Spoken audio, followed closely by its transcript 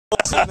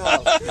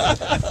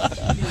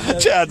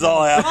Chad's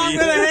all happy. I'm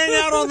gonna hang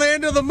out on the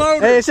end of the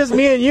motor. Hey, it's just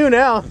me and you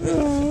now.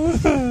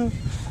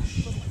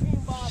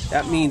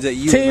 That means that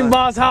you Team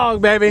Boss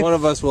Hogg, baby. one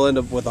of us will end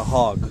up with a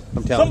hog.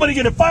 I'm telling Somebody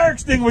get a fire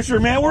extinguisher,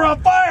 man. We're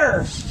on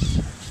fire.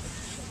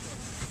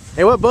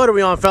 Hey, what boat are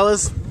we on,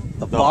 fellas?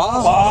 The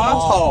Boss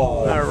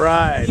Hogg. All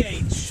right.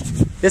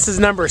 This is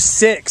number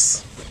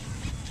 6.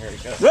 There you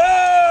go.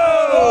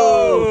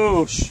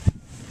 Whoa!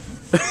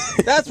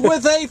 That's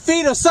with 8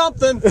 feet of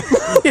something.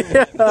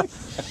 Yeah.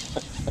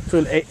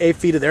 Between 8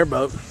 feet of their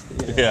boat.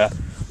 Yeah.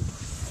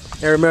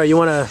 Hey, Romero, you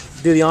want to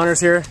do the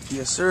honors here?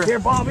 Yes, sir. Here,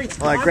 Bobby.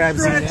 While I grab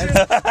some.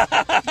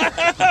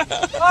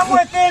 I'm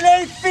within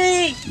 8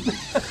 feet.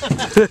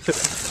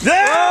 No!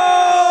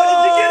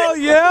 Did you get it?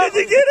 Yeah. Did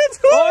you get it?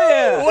 Oh,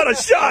 yeah. What a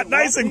shot.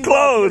 Nice and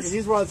close.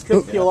 These rods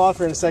could peel off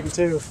here in a second,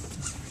 too.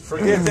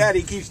 Forget that.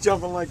 He keeps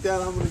jumping like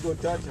that. I'm going to go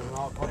touch him.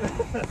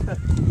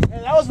 Hey,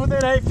 that was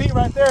within 8 feet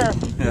right there.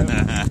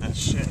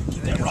 Shit.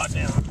 Keep that rod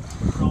down.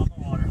 Draw the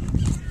water.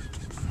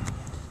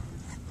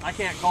 I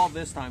can't call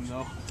this time,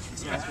 though.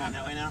 This guy's going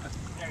that way now.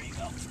 There you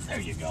go. There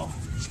you go.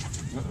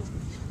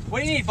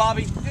 What do you need,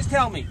 Bobby? Just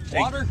tell me.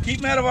 Water? Keep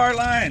him out of our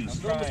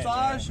lines. A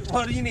massage?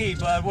 What do you need,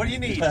 bud? What do you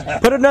need?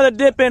 Put another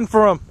dip in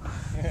for him.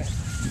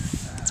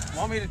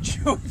 Want me to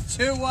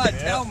chew what? Yeah.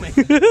 Tell me.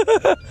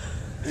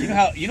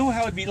 You know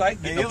how it'd be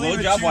like getting a he'll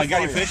even blowjob while I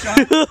got your fish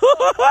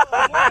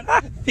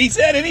on? He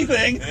said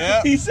anything.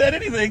 Yeah. He said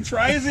anything.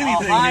 Try as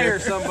anything. I'll hire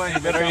somebody. You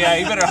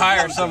better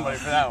hire somebody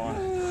for that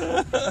one.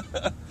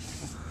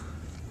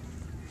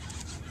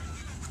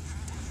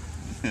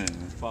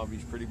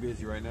 Bobby's pretty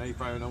busy right now. He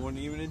probably don't want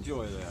to even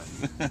enjoy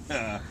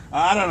that.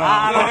 I don't know.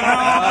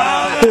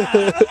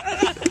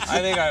 I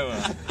think I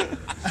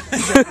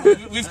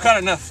will. We've caught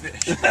enough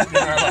fish in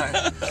our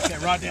life. Okay,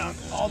 rod down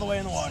all the way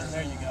in the water.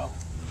 There you go.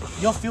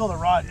 You'll feel the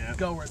rod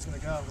go where it's going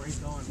to go, where he's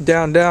going.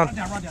 Down, down. Rod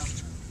down, rod down.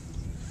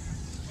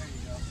 There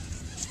you go.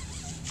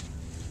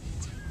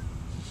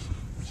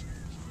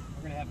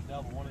 We're going to have a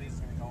double. One of these is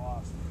going to go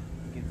off.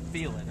 You can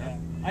feel it, huh?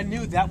 I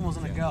knew that one was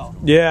going to go.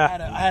 Yeah.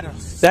 I had a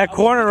That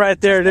corner right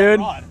there, dude.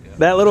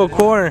 That little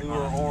corner. We were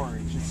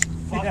orange.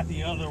 Fuck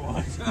the other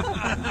one.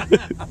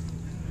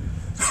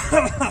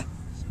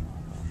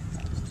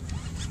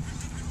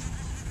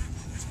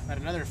 Had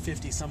another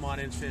 50 some odd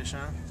inch fish,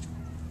 huh?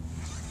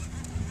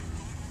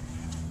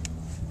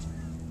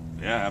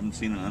 Yeah, I haven't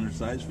seen an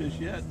undersized fish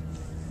yet.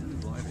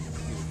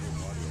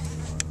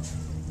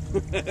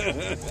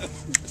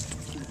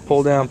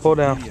 Pull down, pull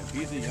down.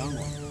 He's a young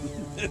one.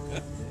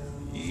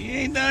 You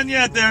ain't done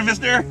yet there,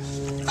 mister.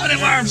 How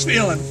them arms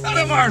feeling? How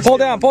them arms Pull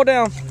down, pull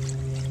down.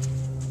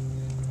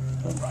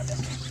 Rod down.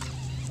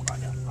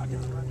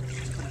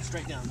 Put it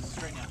straight down,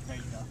 straight down. There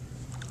you go.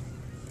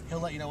 He'll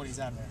let you know when he's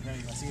out of there. There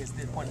you go. See, it's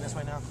pointing this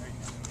way now? There you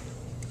go.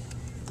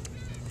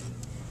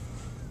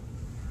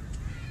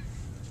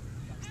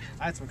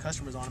 I had some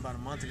customers on about a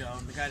month ago,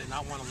 and the guy did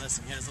not want to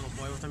listen. He had his little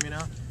boy with him, you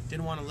know?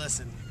 Didn't want to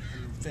listen.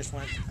 And the fish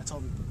went, I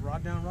told him,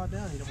 rod down, rod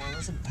down. He didn't want to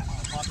listen. I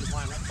popped his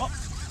line right. Oh!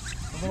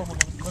 The little one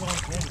came.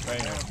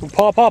 Right now.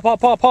 Paw, paw, paw,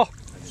 paw, paw.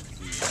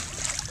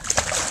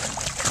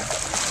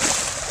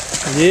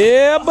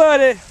 Yeah,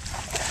 buddy.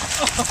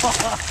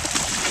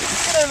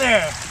 Get in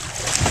there!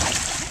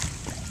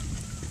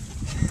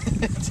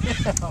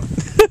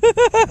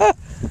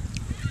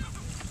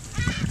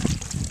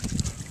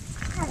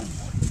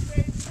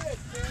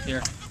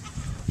 Here.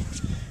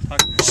 I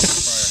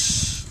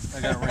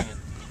gotta ring it.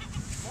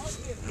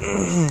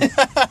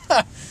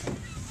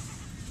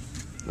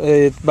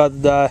 Hey, it's about to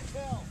die.